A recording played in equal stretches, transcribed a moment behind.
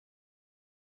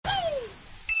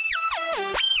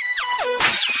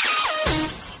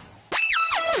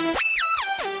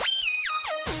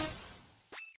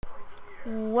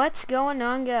What's going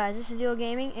on, guys? This is Dual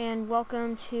Gaming, and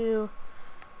welcome to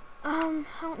I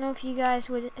don't know if you guys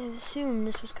would assume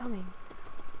this was coming.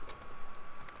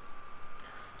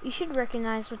 You should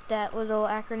recognize what that little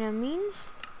acronym means.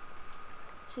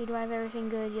 See, do I have everything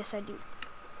good? Yes, I do.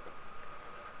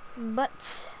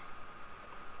 But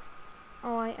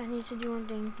I need to do one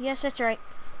thing. Yes, that's right.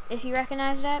 If you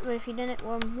recognize that, but if you didn't,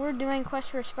 well, we're doing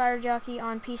Quest for Spider Jockey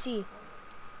on PC.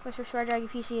 Quest for Spider Jockey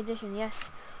PC edition. Yes,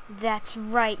 that's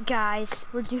right, guys.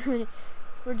 We're doing it.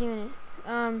 We're doing it.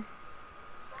 I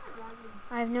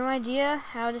have no idea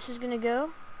how this is gonna go.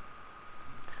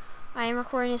 I am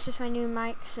recording this with my new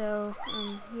mic, so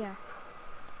yeah.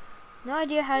 No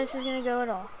idea how this is gonna go at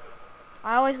all.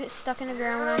 I always get stuck in the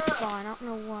ground when I spawn. I don't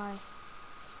know why.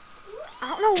 I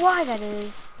don't know why that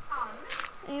is.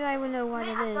 Maybe I would know why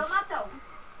that is.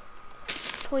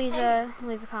 Please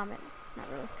leave a comment. Not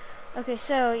really. Okay,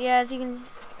 so yeah, as you can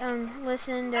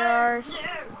listen, there are.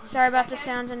 Sorry about the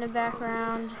sounds in the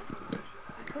background.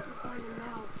 I couldn't find a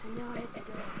mouse, and now I had to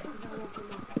go because I woke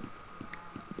him up.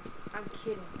 I'm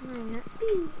kidding.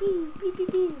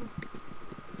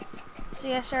 So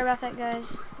yeah, sorry about that,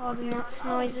 guys. All the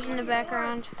noises in the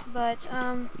background, but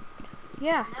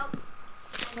yeah.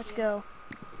 Let's go.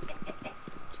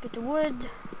 Let's get the wood.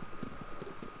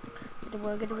 Get the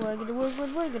wood, get the wood, get the wood,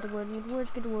 wood, get the wood, get the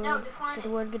wood, get the wood, get the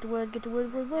wood, get the wood, get the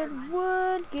wood,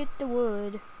 wood, get the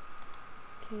wood.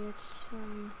 Okay, let's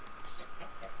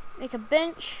make a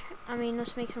bench.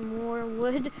 Let's make some more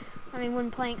wood.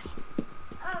 Wooden planks.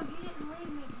 Oh, you didn't leave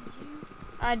me, did you?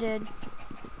 I did.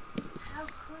 How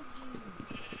could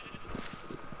you?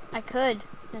 I could.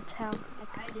 That's how.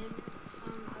 I did.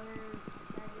 Some other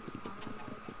faggots.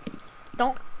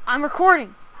 Don't. I'm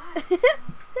recording.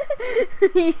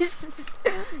 He's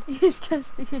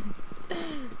disgusting.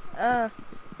 Oh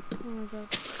my god.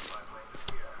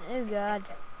 Oh god.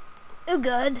 Oh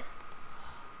god.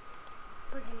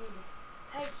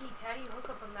 Hey Keith, how do you hook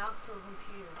up a mouse to a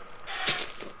computer?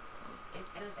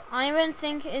 I even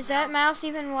think, is that mouse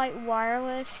even like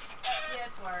wireless? Yeah,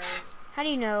 it's wireless. How do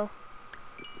you know?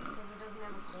 Because it doesn't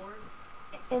have a cord.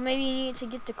 Well, maybe you need to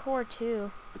get the cord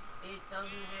too. It doesn't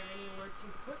have anywhere to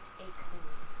put a cord.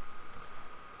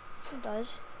 Yes, it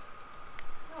does.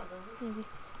 No, it doesn't. Maybe.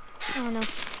 I don't know.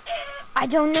 I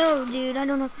don't know, dude. I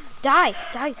don't know. Die!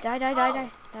 Die! Die! Die! Die! Die!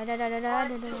 Die! Die! Die!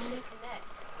 Die! Die!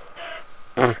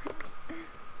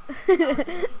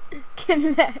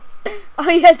 Connect.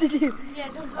 All you had to do. Yeah,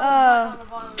 there's on the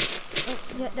bottom.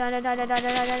 Yeah, die! Die! Die! Die! Die!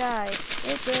 Die! Die! Die!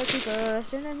 It's a creeper.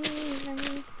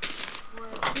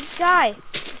 This guy. I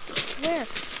swear.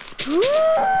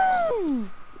 Woo!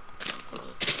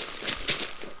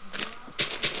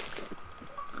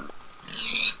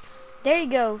 There you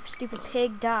go, stupid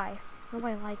pig, die.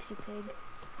 Nobody likes you, pig.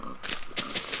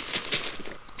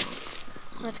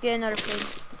 Let's get another pig,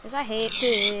 because I hate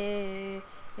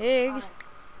pigs.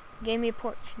 Gave me a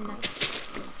porch, nice.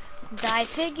 Die,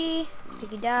 piggy.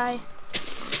 Piggy, die.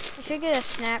 I should get a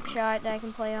snapshot that I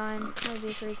can play on. That would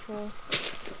be pretty cool.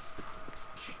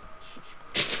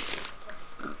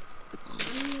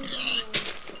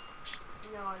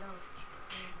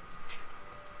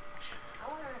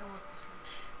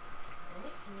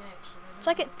 It's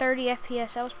like at 30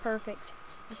 FPS. That was perfect.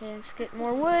 Okay, let's get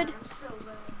more wood.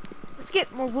 Let's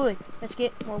get more wood. Let's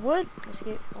get more wood. Let's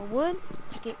get more wood.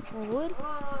 Let's get more wood.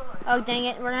 Oh dang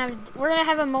it! We're gonna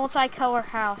have a multicolor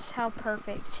house. How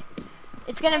perfect!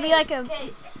 It's gonna be like a.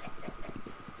 Case.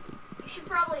 You should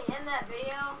probably end that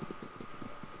video.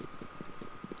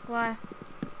 Why?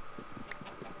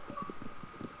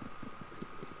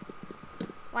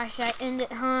 Why should I end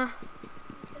it, huh?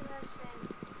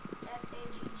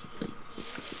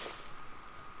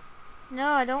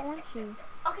 No, I don't want to.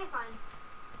 Okay, fine.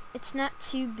 It's not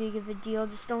too big of a deal.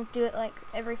 Just don't do it like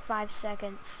every 5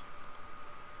 seconds.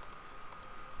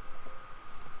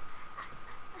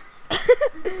 Okay.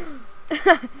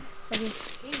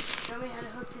 Show me how to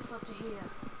hook this up to here.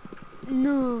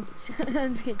 No.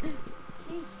 I'm just kidding.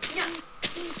 No.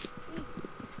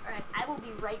 Alright, I will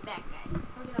be right back, guys.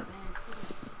 Hook it up, man.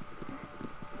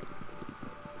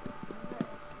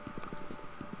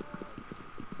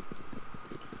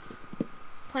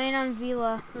 Playing on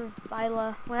Vila or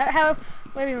Vila, whatever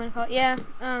you want to call it. Yeah.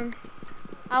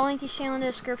 I'll link his channel in the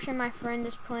description. My friend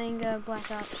is playing Black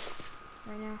Ops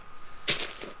right now.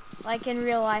 Like in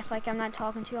real life. Like I'm not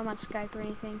talking to him on Skype or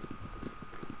anything.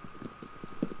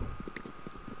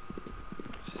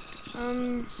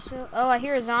 I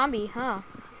hear a zombie, huh?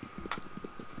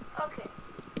 Okay.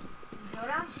 Go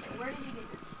downstairs. Where did you get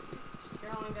this? You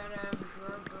only got a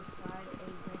drawer beside a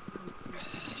dead computer.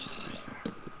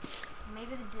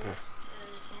 Maybe the disc or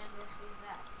the sand disc was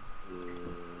that.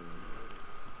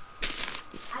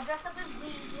 I dressed up as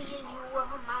Weasley and you were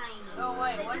Hermione. Oh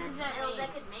wait, what does that mean?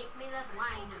 That could make me less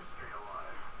whiny.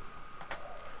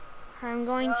 I'm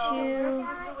going to...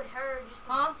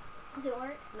 Huh? Does it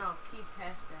work? No, Keith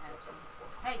has to have some.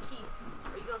 Hey Keith,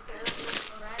 are you gonna set up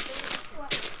this rabbit? What?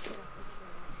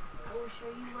 I will show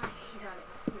you my You got it.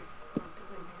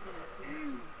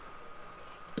 Here.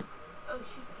 Oh,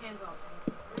 shoot the cans off.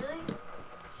 Really?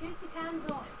 Shoot the cans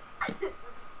off.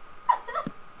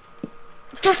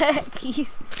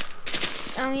 Keith.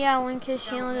 Yeah, I'll link his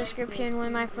channel in the description, one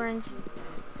of my friends.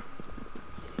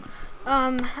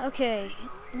 Okay.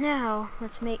 Now,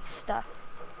 let's make stuff.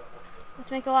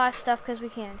 Let's make a lot of stuff because we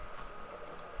can.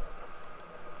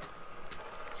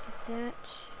 Let's get that.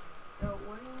 So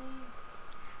what do you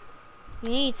need? You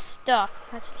need stuff.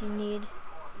 That's what you need.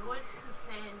 What's the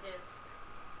SanDisk?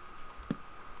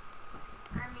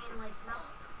 I mean, like, not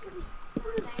the thing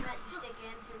that you stick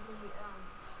into the,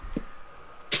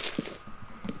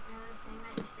 thing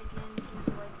that you stick into,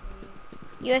 like,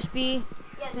 the... USB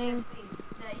Yeah, the thing. USB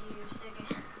that you stick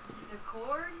in. The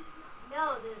cord? No,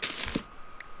 the...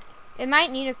 It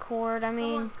might need a cord. I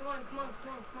mean, Come on. Let's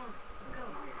go.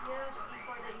 USB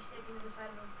cord that you stick into the side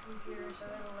of a computer so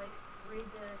it'll, like, read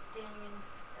the thing and,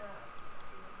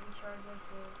 recharge, like,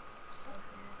 the stuff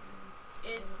in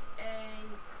it. It's a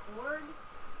cord?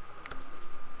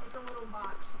 It's a little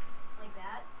box, like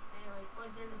that, and it, like,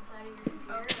 plugs into the side of your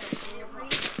computer, Okay. and it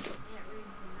reads the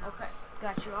mouse. Okay,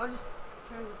 got you. I'll just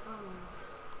turn the phone on.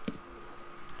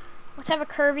 let's have a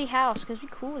curvy house because we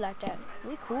cool like that.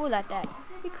 We cool like that.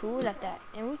 We cool like that.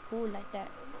 And we cool like that.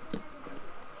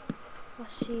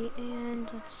 Let's see,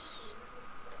 and let's...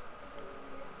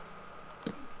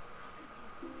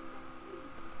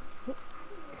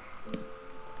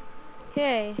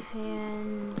 Okay,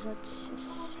 and let's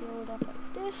just seal it up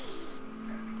like this.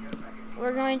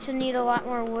 We're going to need a lot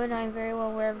more wood. I'm very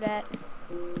well aware of that.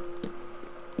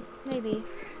 Maybe.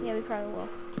 Yeah, we probably will.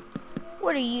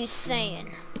 What are you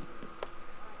saying?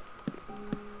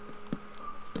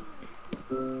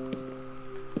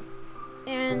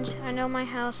 And I know my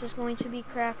house is going to be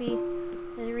crappy.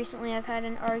 Recently I've had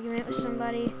an argument with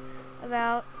somebody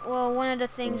about, well, one of the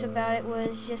things about it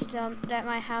was just that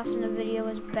my house in the video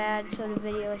was bad, so the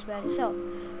video is bad itself,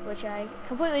 which I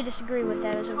completely disagree with.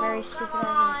 That was a very stupid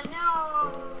argument.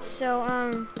 No!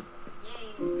 So,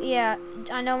 Yay. yeah,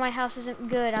 I know my house isn't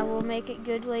good. I will make it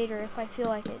good later if I feel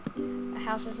like it. A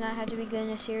house does not have to be good in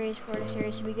a series for the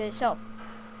series to be good itself.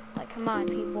 Like, come on,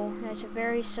 people. That's a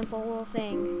very simple little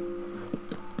thing.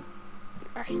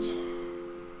 Alright.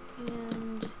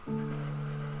 And...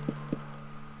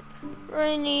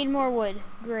 really need more wood.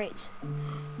 Great.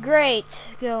 Great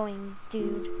going,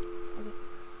 dude.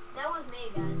 That was me,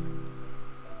 guys.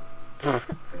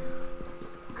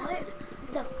 What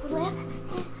the flip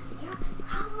is your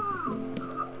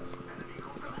problem?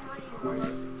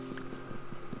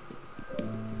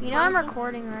 You know I'm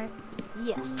recording, right?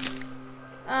 Yes,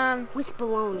 with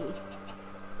bologna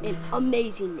and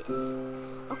amazingness.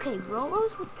 Okay,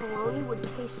 Rolos with bologna would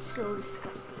taste so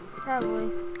disgusting. Probably.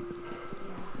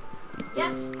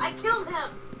 Yes, I killed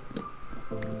him.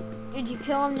 Did you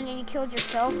kill him and then you killed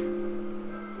yourself?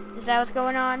 Is that what's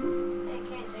going on?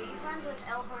 Okay, so you friends with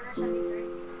L Horner 73?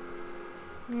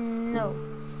 No.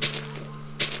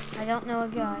 I don't know a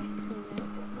guy.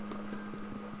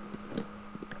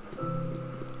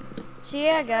 So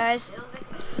yeah, guys.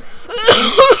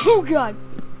 Oh God.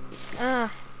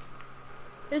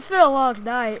 It's been a long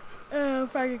night. I'm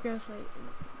probably gonna go sleep.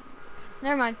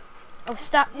 Never mind. Oh,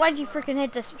 stop! Why'd you freaking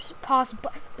hit this pause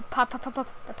button? The pause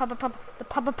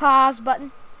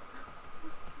button.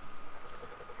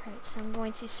 Alright, so I'm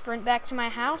going to sprint back to my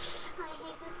house. I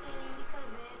hate this game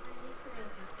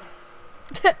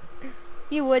because it really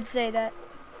You would say that.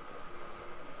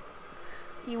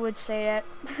 You would say that.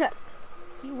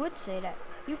 You would say that.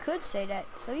 You could say that.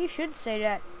 So you should say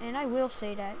that. And I will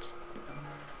say that.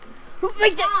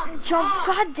 Make that jump!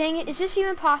 God dang it! Is this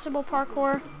even possible,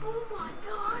 parkour? Oh my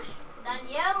gosh!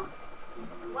 Danielle,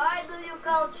 why do you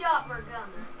call Chopper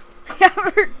Gunner?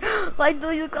 Like,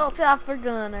 do you call Chopper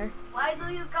Gunner? Why do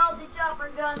you call the Chopper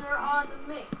Gunner on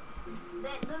me?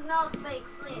 That does not make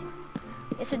sense.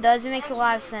 Yes, it does. It makes a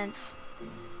lot of sense.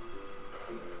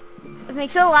 It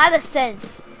makes a lot of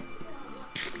sense.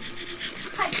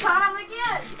 I caught him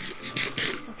again!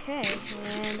 Okay,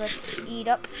 and let's eat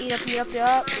up, eat up, eat up, eat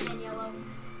up. Sorry, Danielle. I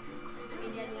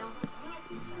mean, Danielle.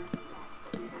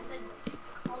 I said,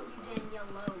 called you Danielle.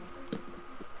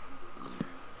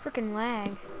 Freaking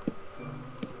lag.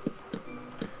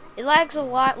 It lags a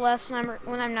lot less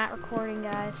when I'm not recording,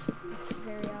 guys. It's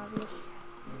very obvious.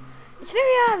 It's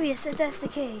very obvious if that's the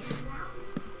case.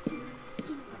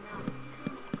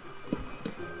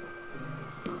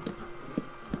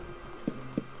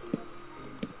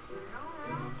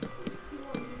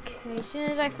 As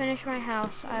soon as I finish my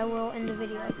house, I will end the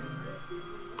video.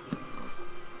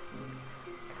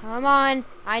 Come on.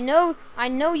 I know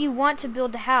you want to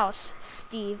build the house,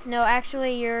 Steve. No,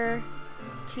 actually, you're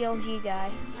TLG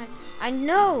guy. I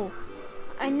know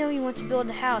you want to build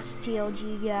the house,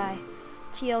 TLG guy.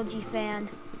 TLG fan.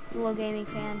 Low gaming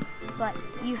fan. But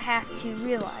you have to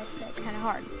realize that it's kind of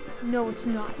hard. No, it's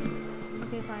not.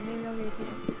 Okay, fine. Maybe I'll agree with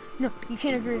you. No, you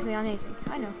can't agree with me on anything.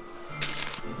 I know.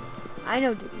 I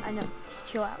know, dude. I know. Just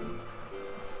chill out.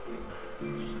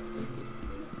 Jeez.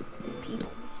 People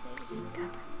these days.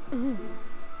 God.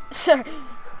 Sorry.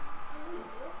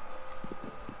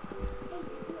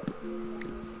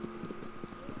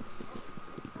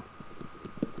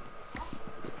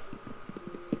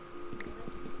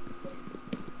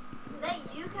 Is that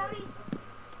you, Cody?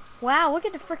 Wow, look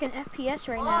at the freaking FPS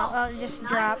right now. Oh, it just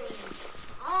dropped.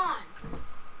 On.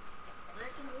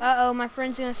 Uh-oh, my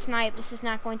friend's gonna snipe. This is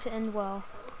not going to end well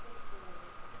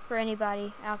for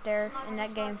anybody out there in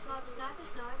that game.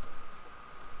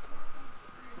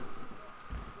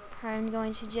 I'm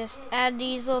going to just add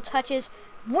these little touches.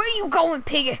 Where are you going,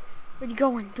 piggy? Where you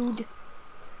going, dude?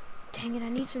 Dang it, I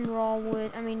need some raw wood.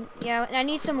 I mean, yeah, I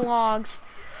need some logs.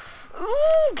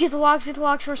 Ooh, get the logs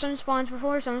for some spawns,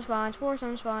 before some spawns, for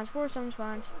some spawns.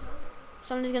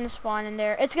 Somebody's gonna spawn in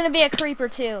there. It's gonna be a creeper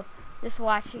too. Just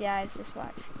watch, you guys. Just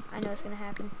watch. I know it's gonna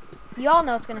happen. You all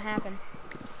know it's gonna happen.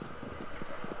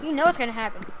 You know it's gonna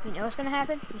happen. You know it's gonna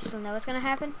happen. You still know it's gonna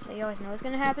happen. So you always know it's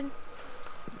gonna happen.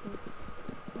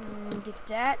 Get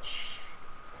that. Shh.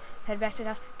 Head back to the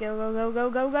house. Go, go, go, go,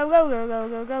 go, go, go, go,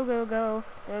 go, go, go, go, go,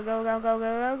 go, go, go, go,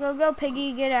 go, go, go,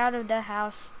 piggy, get out of the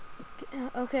house.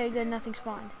 Okay, good. Nothing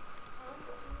spawned.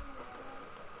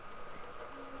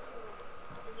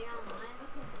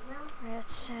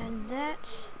 Let's add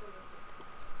that.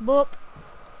 Boop.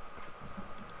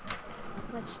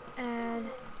 Let's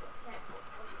add.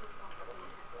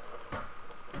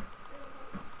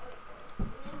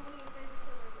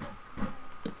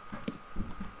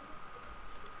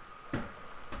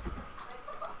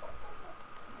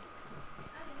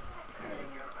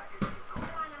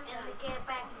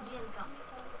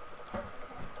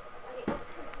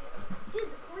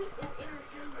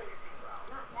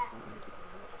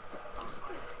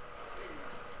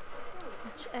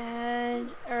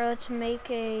 Let's make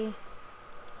a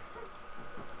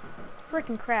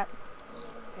freaking crap.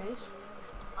 Guys,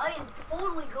 I am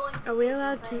totally going to. are we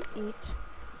allowed to eat?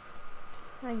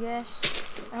 I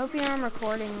guess. I hope you know I'm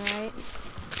recording, right?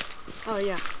 Oh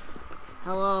yeah.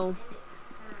 Hello.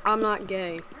 I'm not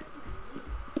gay.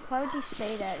 Why would you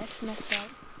say that? That's messed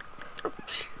up.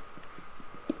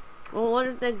 Well, what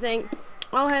if they think,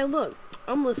 oh hey look,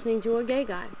 I'm listening to a gay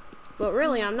guy. But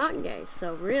really I'm not gay,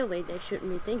 so really they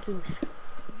shouldn't be thinking that.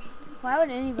 Why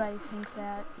would anybody think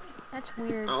that? That's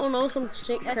weird. I don't know, some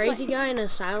sick crazy guy in an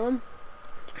asylum.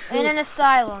 In an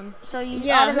asylum. So you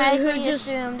Yeah, automatically who just-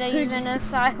 assume that he's in an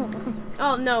asylum.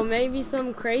 Oh no, maybe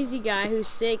some crazy guy who's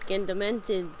sick and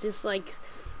demented just likes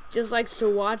to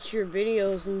watch your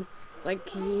videos and like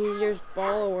he's your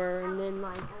follower and then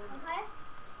like.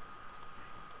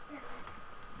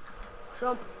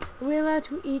 So, are we allowed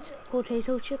to eat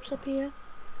potato chips up here?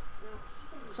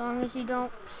 As long as you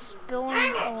don't spill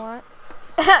them a lot.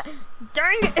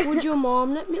 Dang it! Would your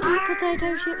mom let me eat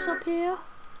potato chips up here?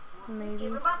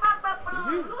 Maybe.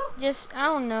 Just, I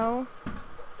don't know.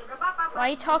 Why are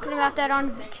you talking about that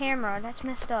on camera? That's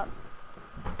messed up.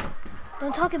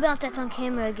 Don't talk about that on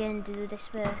camera again, dude, I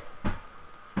swear.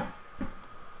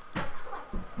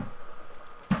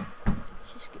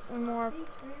 Just get one more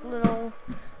little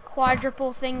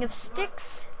quadruple thing of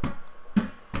sticks.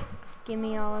 Give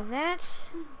me all of that.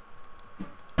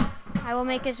 I will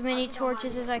make as many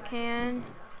torches as I can.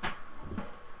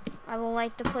 I will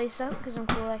light the place up because I'm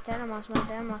cool like that. I'm awesome like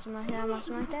that. I'm awesome like that. I'm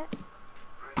awesome like that.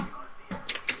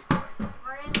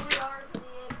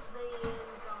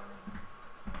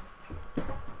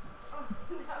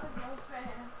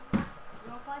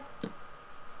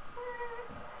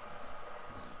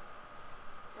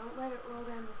 Don't let it roll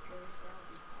down the stairs.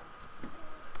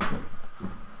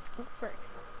 Oh, frick.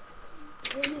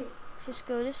 Just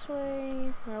go this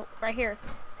way. Nope, right here.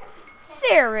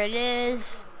 There it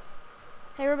is.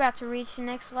 Hey, we're about to reach the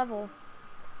next level.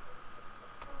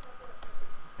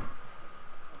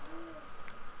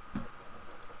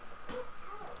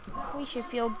 We should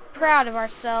feel proud of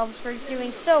ourselves for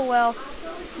doing so well.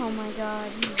 Oh my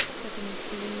god, you freaking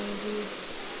kidding me, dude.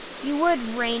 You would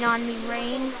rain on me,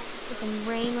 rain. Freaking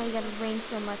rain, why you gotta rain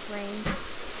so much, rain?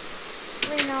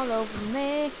 Rain all over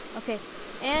me. Okay,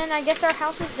 and I guess our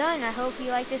house is done. I hope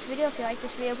you like this video. If you like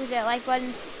this video, please hit that like button.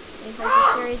 If you like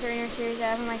this series or any series I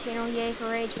have on my channel, yay for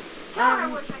rage. God,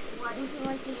 I wish I could watch If you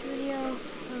like this video,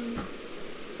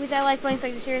 because I like playing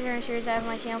Fight the Series or series I have on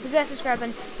my channel, please that subscribe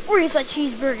button, or you like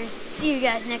cheeseburgers. See you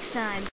guys next time.